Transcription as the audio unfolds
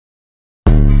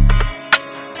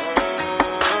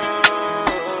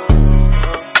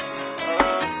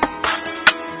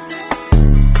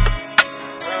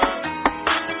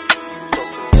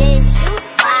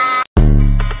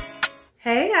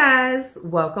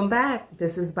welcome back.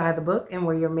 This is By the Book, and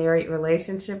we're your married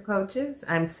relationship coaches.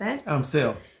 I'm Seth. I'm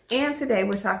Sil. And today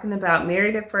we're talking about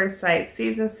Married at First Sight,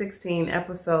 Season 16,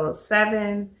 Episode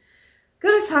 7.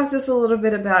 Going to talk just a little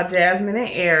bit about Jasmine and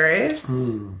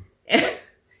Airris.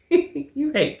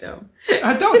 You hate them.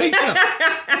 I don't hate them.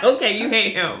 Okay, you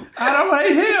hate him. I don't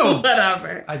hate him.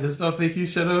 Whatever. I just don't think he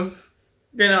should have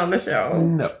been on the show.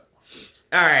 No.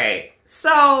 All right.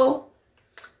 So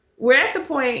we're at the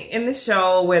point in the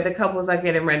show where the couples are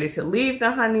getting ready to leave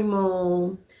the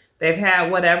honeymoon. They've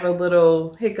had whatever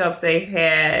little hiccups they've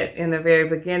had in the very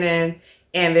beginning.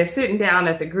 And they're sitting down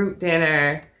at the group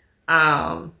dinner,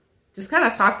 just kind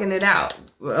of talking it out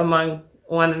among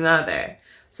one another.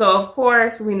 So, of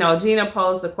course, we know Gina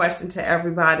posed the question to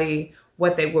everybody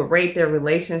what they would rate their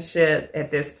relationship at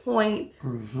this point.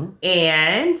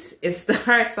 And it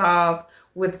starts off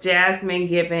with Jasmine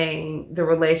giving the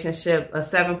relationship a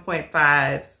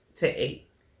 7.5 to 8.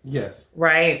 Yes.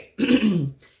 Right?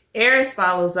 Airris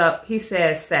follows up. He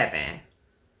says 7.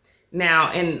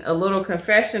 Now, in a little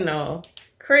confessional,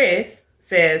 Chris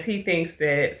says he thinks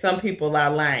that some people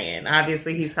are lying.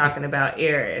 Obviously, he's talking about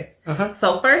Airris.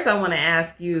 So first, I want to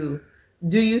ask you,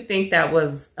 do you think that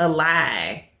was a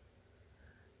lie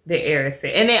that Airris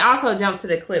said? And they also jumped to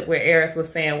the clip where Airris was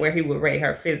saying where he would rate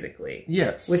her physically.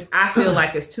 Yes. Which I feel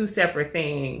like is two separate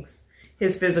things.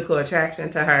 His physical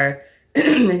attraction to her,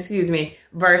 excuse me,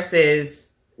 versus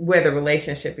where the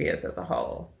relationship is as a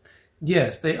whole.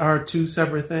 Yes, they are two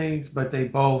separate things, but they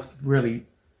both really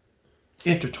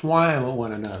intertwine with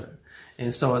one another.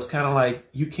 And so it's kind of like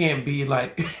you can't be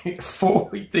like 4,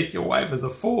 you think your wife is a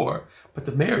 4, but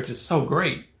the marriage is so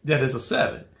great that it's a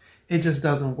 7. It just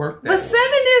doesn't work that way. But 7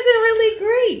 isn't really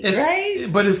great,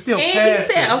 right? But it's still and passing. And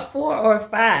he said a 4 or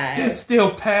 5. It's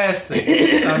still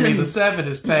passing. I mean, the 7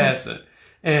 is passing.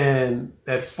 And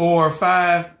that 4 or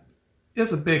 5,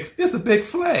 it's a big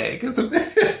flag. It's a big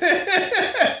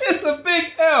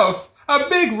F. A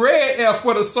big red F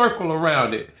with a circle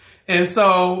around it. And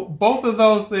so both of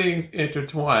those things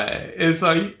intertwine. And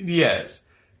so, yes,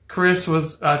 Chris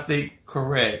was, I think,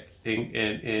 correct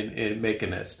in making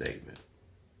that statement.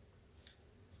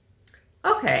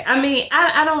 Okay. I mean,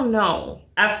 I don't know.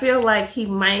 I feel like he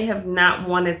might have not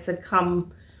wanted to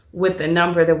come with a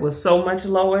number that was so much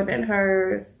lower than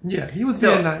hers. Yeah, he was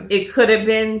being nice. It could have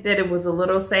been that it was a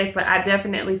little safe, but I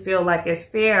definitely feel like it's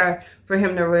fair for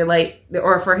him to relate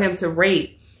or for him to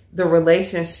rate the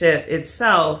relationship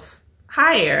itself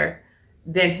higher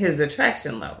than his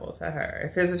attraction level to her.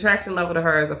 If his attraction level to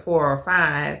her is a 4 or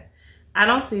 5, I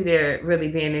don't see there really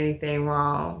being anything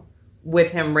wrong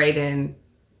with him rating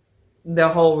the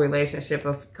whole relationship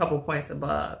a couple points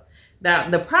above. Now,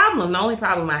 the only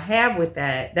problem I have with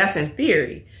that's in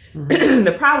theory.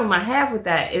 The problem I have with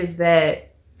that is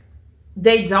that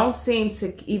they don't seem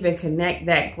to even connect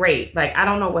that great. Like, I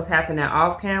don't know what's happening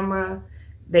off camera.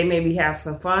 They maybe have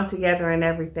some fun together and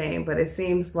everything, but it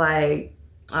seems like,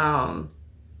 I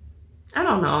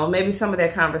don't know, maybe some of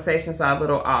their conversations are a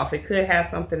little off. It could have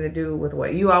something to do with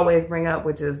what you always bring up,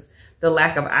 which is the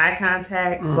lack of eye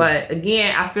contact. But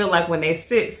again, I feel like when they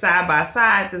sit side by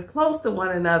side this close to one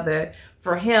another,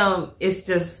 for him, it's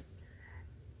just,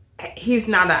 he's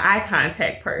not an eye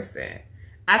contact person.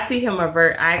 I see him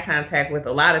avert eye contact with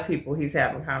a lot of people he's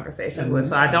having conversations with,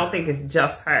 so I don't think it's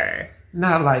just her.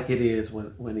 Not like it is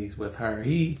when he's with her.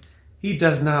 He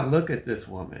does not look at this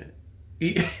woman.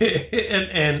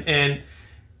 And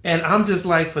I'm just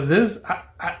like, for this,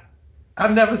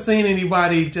 I've never seen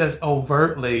anybody just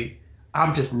overtly,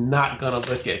 I'm just not going to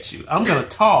look at you. I'm going to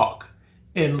talk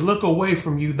and look away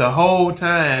from you the whole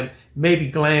time, maybe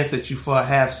glance at you for a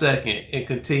half second and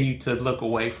continue to look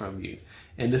away from you.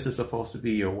 And this is supposed to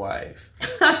be your wife.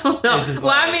 I don't know. Well,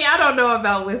 like, I mean, I don't know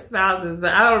about with spouses,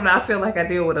 but I don't know. I feel like I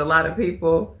deal with a lot of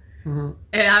people. And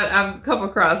I've come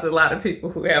across a lot of people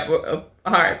who have a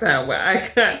hard time with eye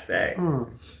contact.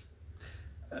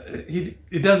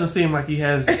 It doesn't seem like he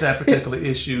has that particular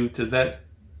issue to that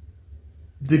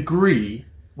degree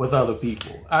with other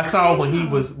people. I saw when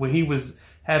he was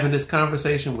having this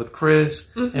conversation with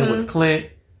Chris and with Clint,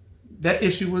 that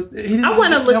issue was. I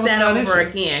want to look that over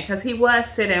again because he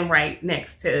was sitting right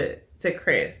next to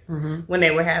Chris when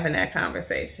they were having that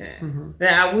conversation.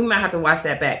 Now, we might have to watch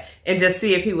that back and just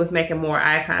see if he was making more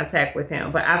eye contact with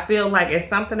him. But I feel like it's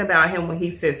something about him when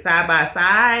he sits side by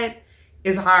side,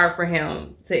 it's hard for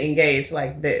him to engage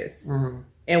like this.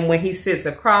 And when he sits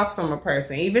across from a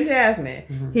person, even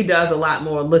Jasmine, he does a lot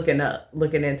more looking up,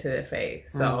 looking into their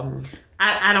face. So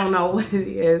I don't know what it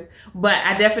is, but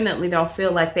I definitely don't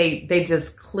feel like they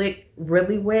just click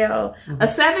really well. A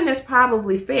 7 is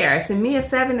probably fair. To me, a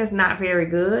 7 is not very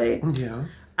good. Yeah.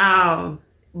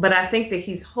 but I think that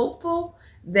he's hopeful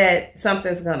that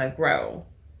something's going to grow.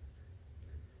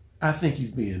 I think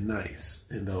he's being nice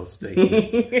in those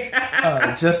statements.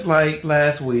 Just like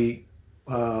last week,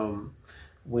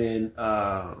 when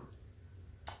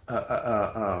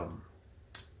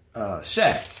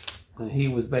Shaq, when he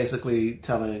was basically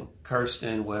telling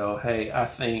Kirsten, well, hey, I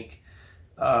think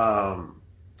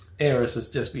Airris is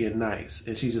just being nice.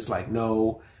 And she's just like,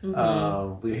 no,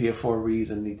 we're here for a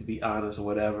reason, need to be honest or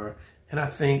whatever. And I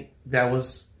think that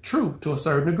was true to a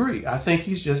certain degree. I think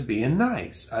he's just being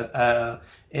nice.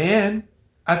 And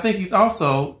I think he's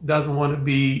also doesn't want to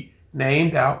be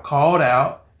named out, called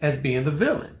out as being the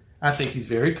villain. I think he's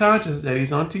very conscious that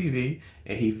he's on TV,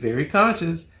 and he's very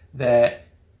conscious that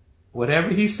whatever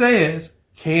he says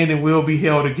can and will be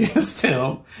held against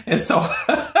him. And so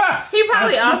he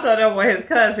probably also don't want his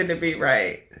cousin to be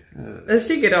right.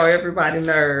 She get on everybody's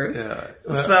nerves. Yeah.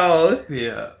 Well,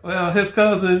 well, his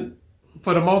cousin,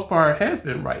 for the most part, has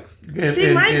been right.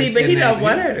 She might be, but he don't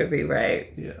want her to be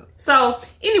right. Yeah. So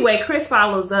anyway, Chris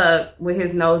follows up with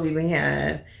his nosy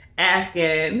behind,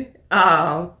 asking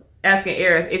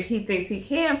Airris if he thinks he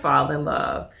can fall in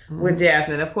love with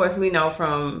Jasmine. Of course, we know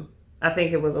from, I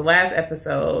think it was the last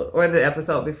episode or the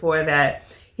episode before that,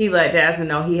 he let Jasmine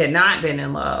know he had not been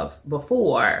in love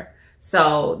before.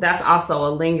 So that's also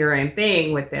a lingering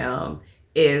thing with them,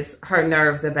 is her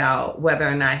nerves about whether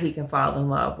or not he can fall in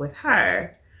love with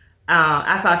her.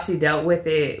 I thought she dealt with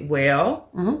it well,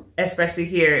 especially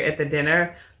here at the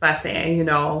dinner, by saying, you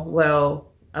know,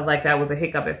 well, like that was a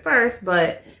hiccup at first,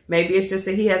 but maybe it's just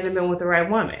that he hasn't been with the right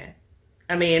woman.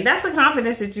 I mean, that's the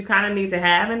confidence that you kind of need to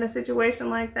have in a situation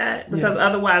like that, because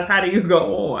otherwise, how do you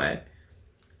go on?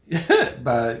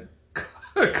 By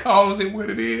calling it what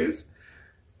it is.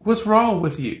 What's wrong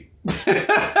with you? I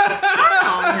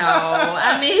don't know.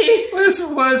 I mean,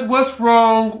 what's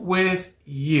wrong with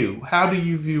you? How do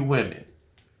you view women?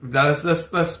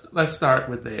 Let's start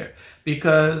with there,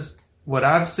 because what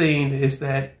I've seen is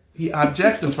that he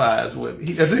objectifies women.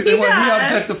 He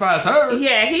objectifies her.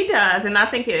 Yeah, he does, and I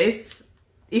think it's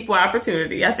equal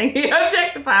opportunity. I think he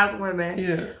objectifies women.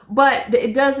 Yeah, but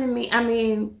it doesn't mean. I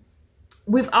mean,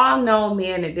 we've all known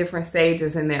men at different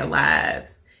stages in their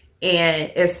lives. And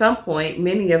at some point,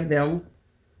 many of them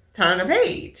turn a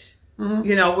page,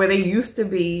 you know, where they used to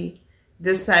be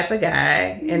this type of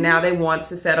guy and now they want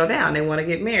to settle down. They want to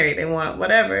get married. They want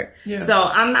whatever. Yeah. So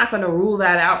I'm not going to rule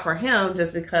that out for him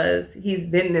just because he's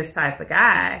been this type of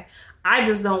guy. I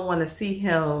just don't want to see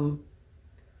him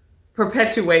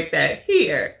perpetuate that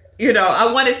here. You know,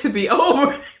 I want it to be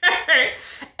over.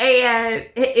 And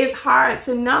it's hard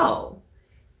to know.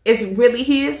 It's really,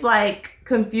 he is like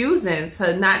confusing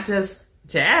to not just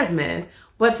Jasmine,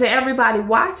 but to everybody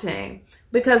watching,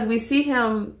 because we see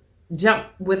him jump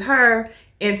with her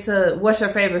into what's your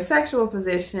favorite sexual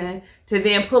position to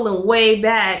then pulling way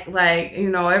back like,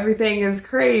 you know, everything is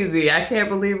crazy. I can't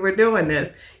believe we're doing this.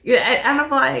 Yeah, and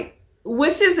I'm like,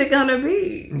 which is it gonna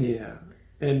be? Yeah.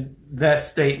 And that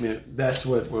statement, that's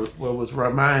what was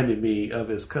reminding me of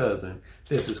his cousin.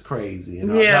 This is crazy. And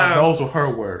those were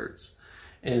her words.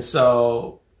 And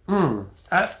so, the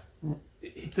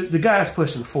guy's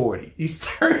pushing 40. He's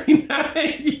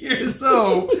 39 years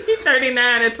old. He's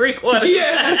 39 3/4.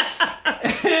 Yes.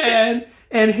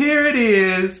 and here it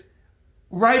is,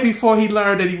 right before he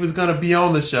learned that he was going to be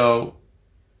on the show,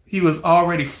 he was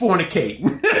already fornicating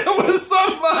with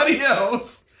somebody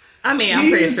else. I mean, I'm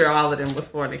pretty sure all of them was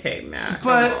fornicating now.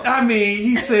 But, I mean,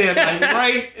 he said, like,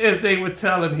 right as they were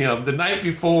telling him the night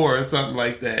before or something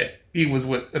like that, he was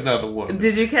with another woman.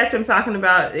 Did you catch him talking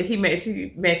about she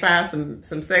may find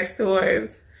some sex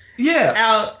toys? Yeah.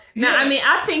 Out. Now, I mean,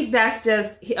 I think that's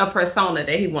just a persona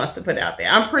that he wants to put out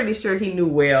there. I'm pretty sure he knew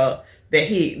well that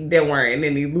there weren't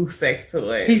any loose sex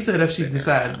toys. He said if she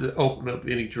decided to open up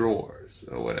any drawers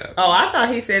or whatever. Oh, I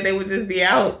thought he said they would just be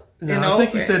out. No, I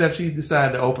think he said if she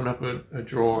decided to open up a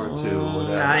drawer or two or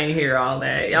whatever. I ain't hear all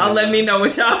that. Y'all let me know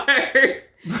what y'all heard.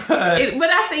 But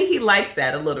I think he likes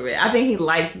that a little bit. I think he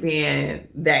likes being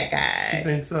that guy. You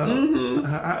think so? Mm-hmm.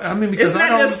 I mean, because it's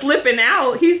not just slipping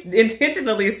out. He's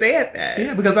intentionally said that.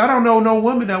 Yeah, because I don't know no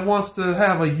woman that wants to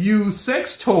have a used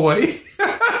sex toy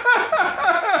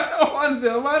on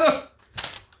them.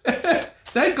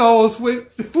 That goes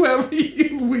with whoever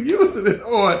you were using it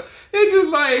on. It's just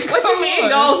like, what you mean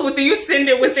goes with you send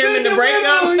it with them in the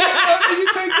breakup? You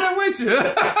take that with you.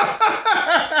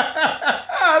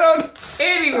 I don't.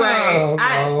 Anyway,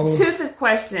 to the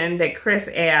question that Chris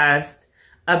asked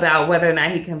about whether or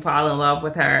not he can fall in love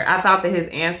with her, I thought that his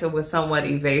answer was somewhat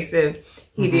evasive.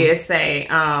 He did say,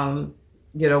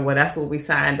 you know, well, that's what we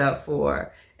signed up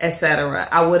for. etc.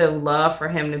 I would have loved for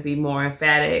him to be more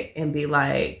emphatic and be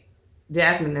like,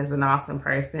 Jasmine is an awesome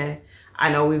person. I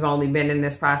know we've only been in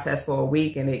this process for a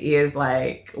week and it is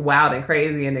like wild and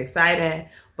crazy and exciting,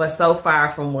 but so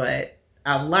far from what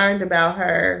I've learned about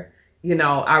her, you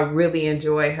know, I really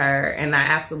enjoy her and I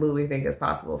absolutely think it's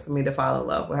possible for me to fall in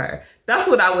love with her. That's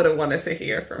what I would have wanted to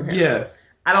hear from him. Yes.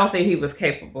 I don't think he was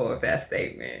capable of that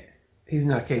statement. He's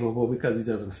not capable because he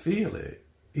doesn't feel it.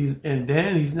 And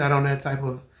then he's not on that type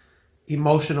of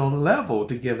emotional level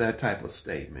to give that type of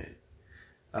statement.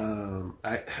 I'm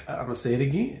gonna say it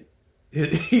again.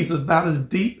 He's about as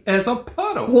deep as a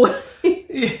puddle.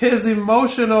 His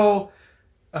emotional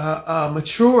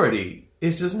maturity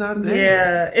is just not there.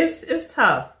 Yeah, it's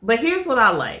tough. But here's what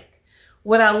I like.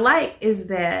 What I like is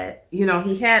that, you know,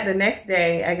 he had the next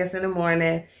day, I guess in the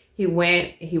morning, he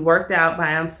went, he worked out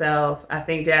by himself. I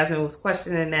think Jasmine was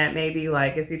questioning that, maybe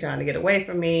like, is he trying to get away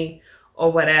from me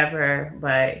or whatever?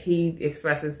 But he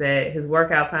expresses that his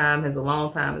workout time, his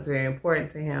alone time is very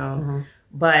important to him.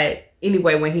 But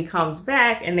anyway, when he comes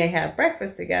back and they have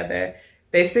breakfast together,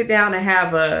 they sit down and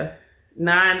have a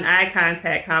non-eye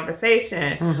contact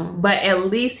conversation. But at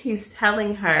least he's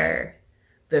telling her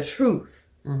the truth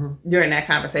during that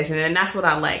conversation. And that's what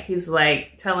I like. He's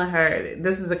like telling her,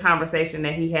 this is a conversation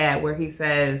that he had where he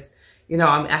says, you know,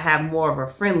 I have more of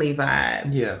a friendly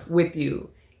vibe with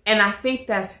you. And I think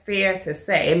that's fair to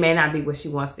say. It may not be what she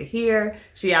wants to hear.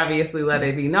 She obviously let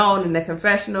it be known in the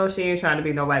confessional. She ain't trying to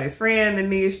be nobody's friend in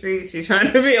these streets. She's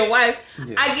trying to be a wife.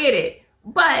 I get it.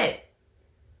 But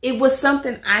it was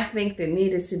something I think that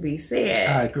needed to be said.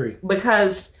 I agree.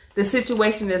 Because the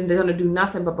situation is going to do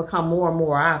nothing but become more and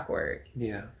more awkward.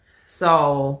 Yeah.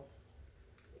 So,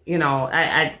 you know,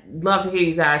 I'd love to hear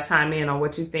you guys chime in on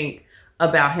what you think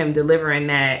about him delivering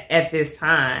that at this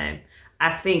time.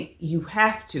 I think you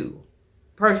have to,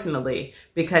 personally,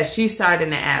 because she's starting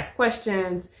to ask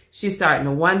questions. She's starting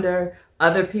to wonder.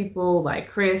 Other people like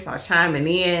Chris are chiming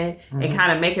in and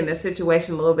kind of making the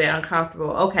situation a little bit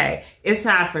uncomfortable. Okay, it's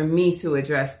time for me to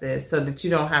address this so that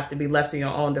you don't have to be left to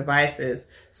your own devices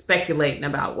speculating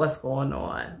about what's going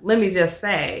on. Let me just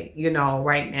say, you know,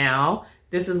 right now,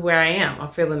 this is where I am.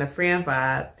 I'm feeling a friend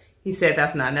vibe. He said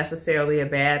that's not necessarily a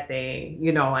bad thing.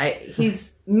 You know,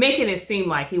 he's making it seem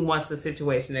like he wants the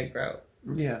situation to grow.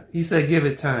 Yeah, he said give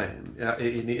it time.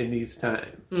 It needs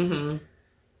time.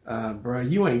 Bro,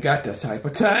 you ain't got that type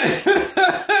of time.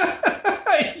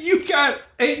 You got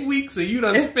 8 weeks and you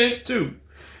done spent 2.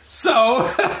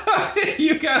 So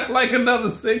you got like another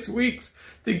 6 weeks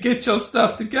to get your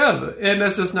stuff together. And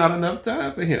that's just not enough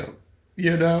time for him.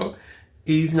 You know,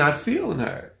 he's not feeling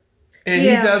her. And he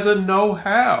doesn't know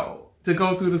how to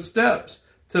go through the steps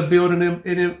to build an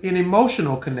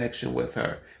emotional connection with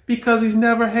her. Because he's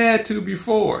never had to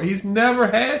before. He's never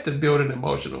had to build an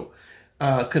emotional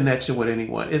connection with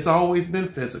anyone. It's always been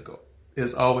physical.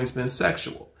 It's always been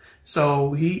sexual.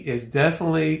 So he is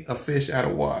definitely a fish out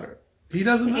of water. He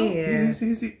doesn't know.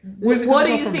 What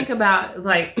do you think about,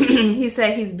 like, he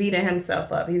said he's beating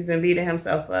himself up. He's been beating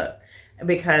himself up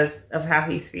because of how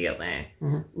he's feeling.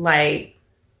 Like,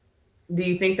 do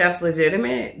you think that's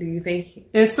legitimate? Do you think...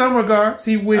 In some regards,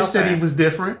 he wished that he was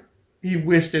different. He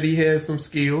wished that he had some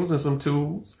skills and some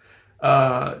tools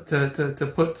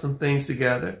to put some things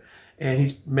together. And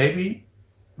he's maybe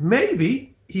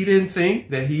he didn't think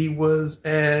that he was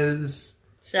as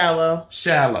shallow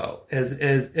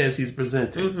as he's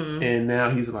presenting. And now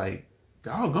he's like,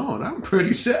 doggone, I'm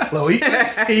pretty shallow.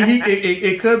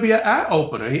 It could be an eye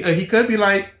opener. He could be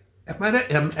like, am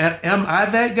I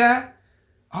that guy?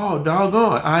 Oh,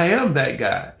 doggone, I am that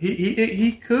guy.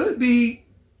 He could be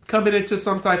coming into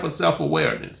some type of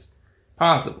self-awareness,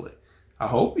 possibly. I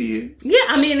hope he is. Yeah,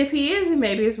 I mean, if he is, then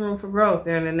maybe it's room for growth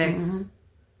during the next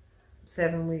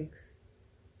 7 weeks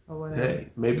or whatever. Hey,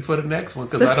 maybe for the next one,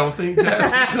 because I don't think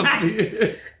Jasmine's going to be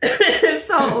it.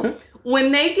 So,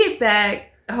 when they get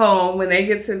back home, when they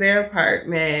get to their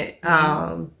apartment,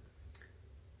 I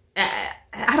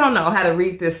don't know how to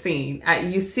read this scene.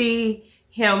 You see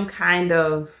him kind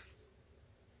of,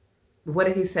 what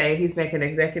did he say? He's making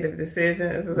executive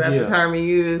decisions. Is that the term he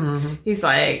used? He's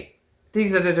like,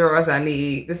 these are the drawers I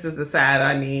need. This is the side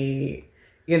I need.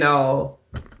 You know,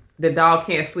 the dog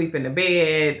can't sleep in the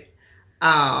bed.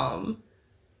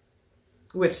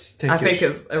 Which I think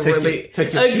is a really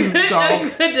good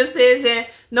decision.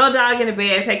 No dog in the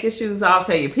bed. Take your shoes off.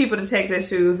 Tell your people to take their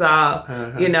shoes off.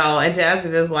 You know, and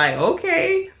Jasmine is like,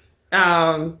 okay.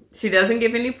 She doesn't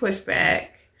give any pushback.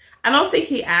 I don't think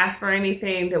he asked for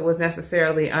anything that was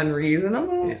necessarily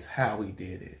unreasonable. It's how he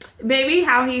did it. Maybe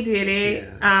how he did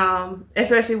it,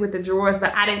 especially with the drawers.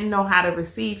 But I didn't know how to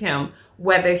receive him,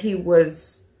 whether he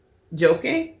was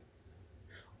joking,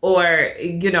 or,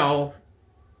 you know,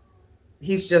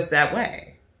 he's just that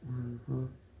way. Mm-hmm.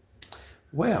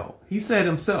 Well, he said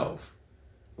himself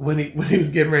when he was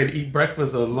getting ready to eat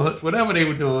breakfast or lunch, whatever they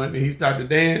were doing, and he started to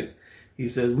dance. He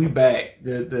says, "We back.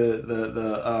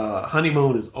 The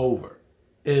honeymoon is over."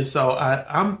 And so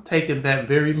I'm taking that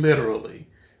very literally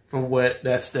from what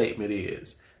that statement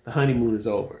is. The honeymoon is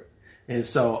over. And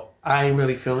so I ain't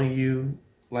really feeling you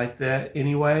like that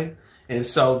anyway. And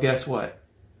so guess what?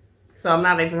 So I'm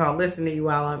not even going to listen to you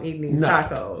while I'm eating these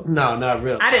tacos. No, not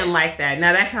really. I didn't like that.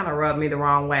 Now that kind of rubbed me the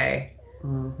wrong way.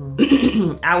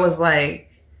 Mm-hmm. I was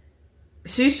like,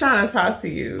 she's trying to talk to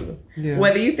you. Yeah.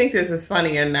 Whether you think this is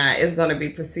funny or not, it's going to be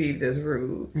perceived as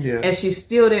rude. Yeah. And she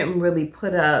still didn't really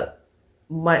put up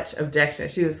much objection.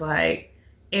 She was like,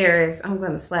 Airris, I'm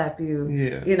going to slap you.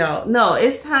 Yeah. You know, no,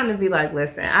 it's time to be like,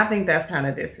 listen, I think that's kind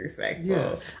of disrespectful.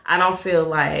 Yes. I don't feel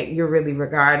like you're really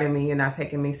regarding me. You're not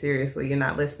taking me seriously. You're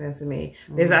not listening to me.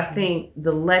 Because I think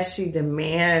the less she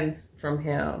demands from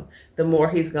him, the more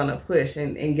he's going to push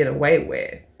and get away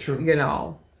with. True. You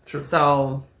know? True.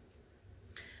 So,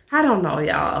 I don't know,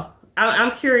 y'all.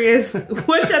 I'm curious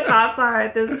what your thoughts are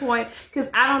at this point, because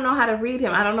I don't know how to read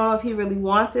him. I don't know if he really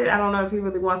wants it. I don't know if he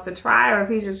really wants to try, or if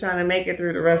he's just trying to make it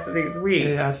through the rest of these weeks.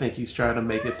 Yeah, I think he's trying to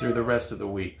make it through the rest of the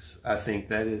weeks. I think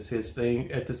that is his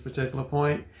thing at this particular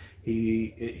point.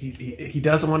 He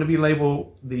doesn't want to be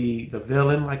labeled the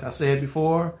villain, like I said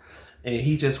before, and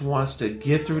he just wants to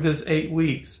get through this 8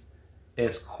 weeks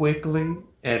as quickly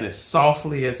and as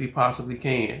softly as he possibly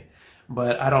can.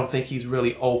 But I don't think he's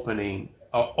really open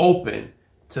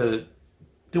to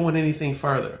doing anything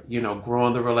further, you know,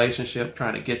 growing the relationship,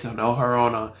 trying to get to know her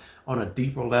on a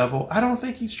deeper level. I don't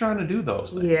think he's trying to do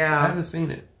those things. Yeah. I haven't seen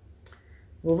it.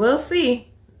 Well, we'll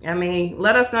see. I mean,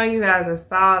 let us know you guys'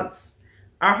 thoughts.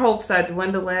 Our hopes are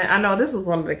dwindling. I know this was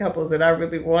one of the couples that I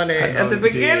really wanted at the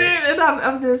beginning, and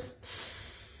I'm just,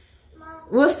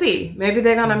 we'll see. Maybe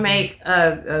they're going to make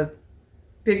a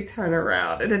big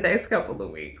turnaround in the next couple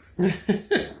of weeks.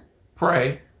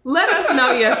 Pray. Let us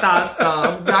know your thoughts,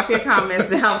 though. Drop your comments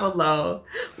down below.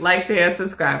 Like, share,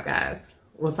 subscribe, guys.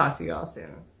 We'll talk to you all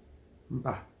soon.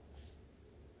 Bye.